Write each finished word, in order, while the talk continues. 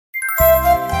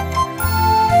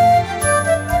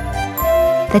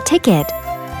the ticket.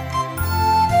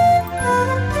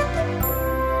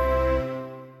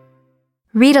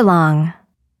 Read along.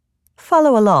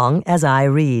 Follow along as I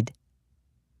read.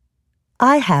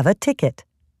 I have a ticket.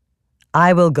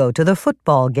 I will go to the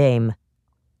football game.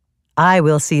 I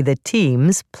will see the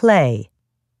teams play.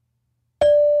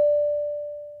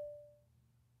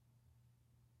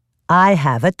 I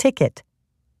have a ticket.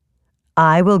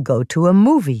 I will go to a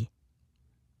movie.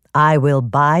 I will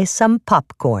buy some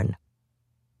popcorn.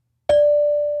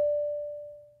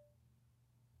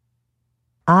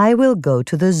 I will go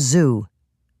to the zoo.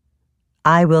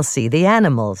 I will see the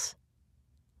animals.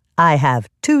 I have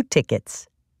 2 tickets.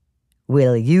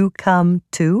 Will you come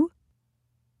too?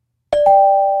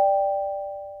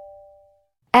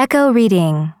 Echo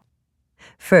reading.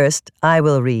 First, I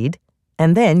will read,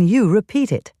 and then you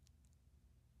repeat it.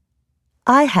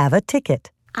 I have a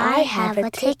ticket. I have a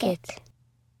ticket.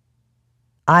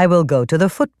 I will go to the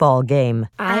football game.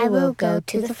 I will go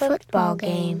to the football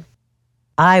game.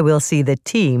 I will see the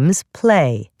teams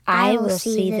play. I will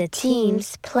see the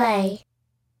teams play.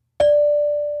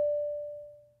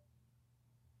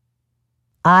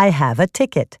 I have a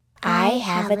ticket. I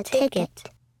have a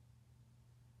ticket.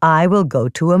 I will go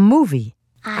to a movie.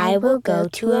 I will go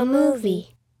to a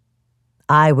movie.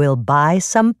 I will buy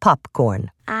some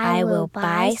popcorn. I will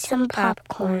buy some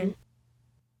popcorn.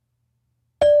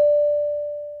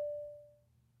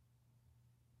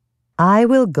 I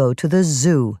will go to the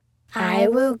zoo. I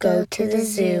will go to the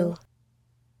zoo.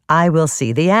 I will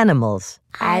see the animals.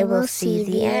 I will see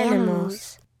the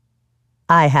animals.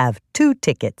 I have 2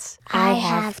 tickets. I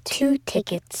have 2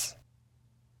 tickets.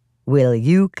 Will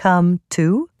you come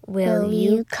too? Will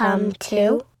you come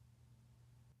too?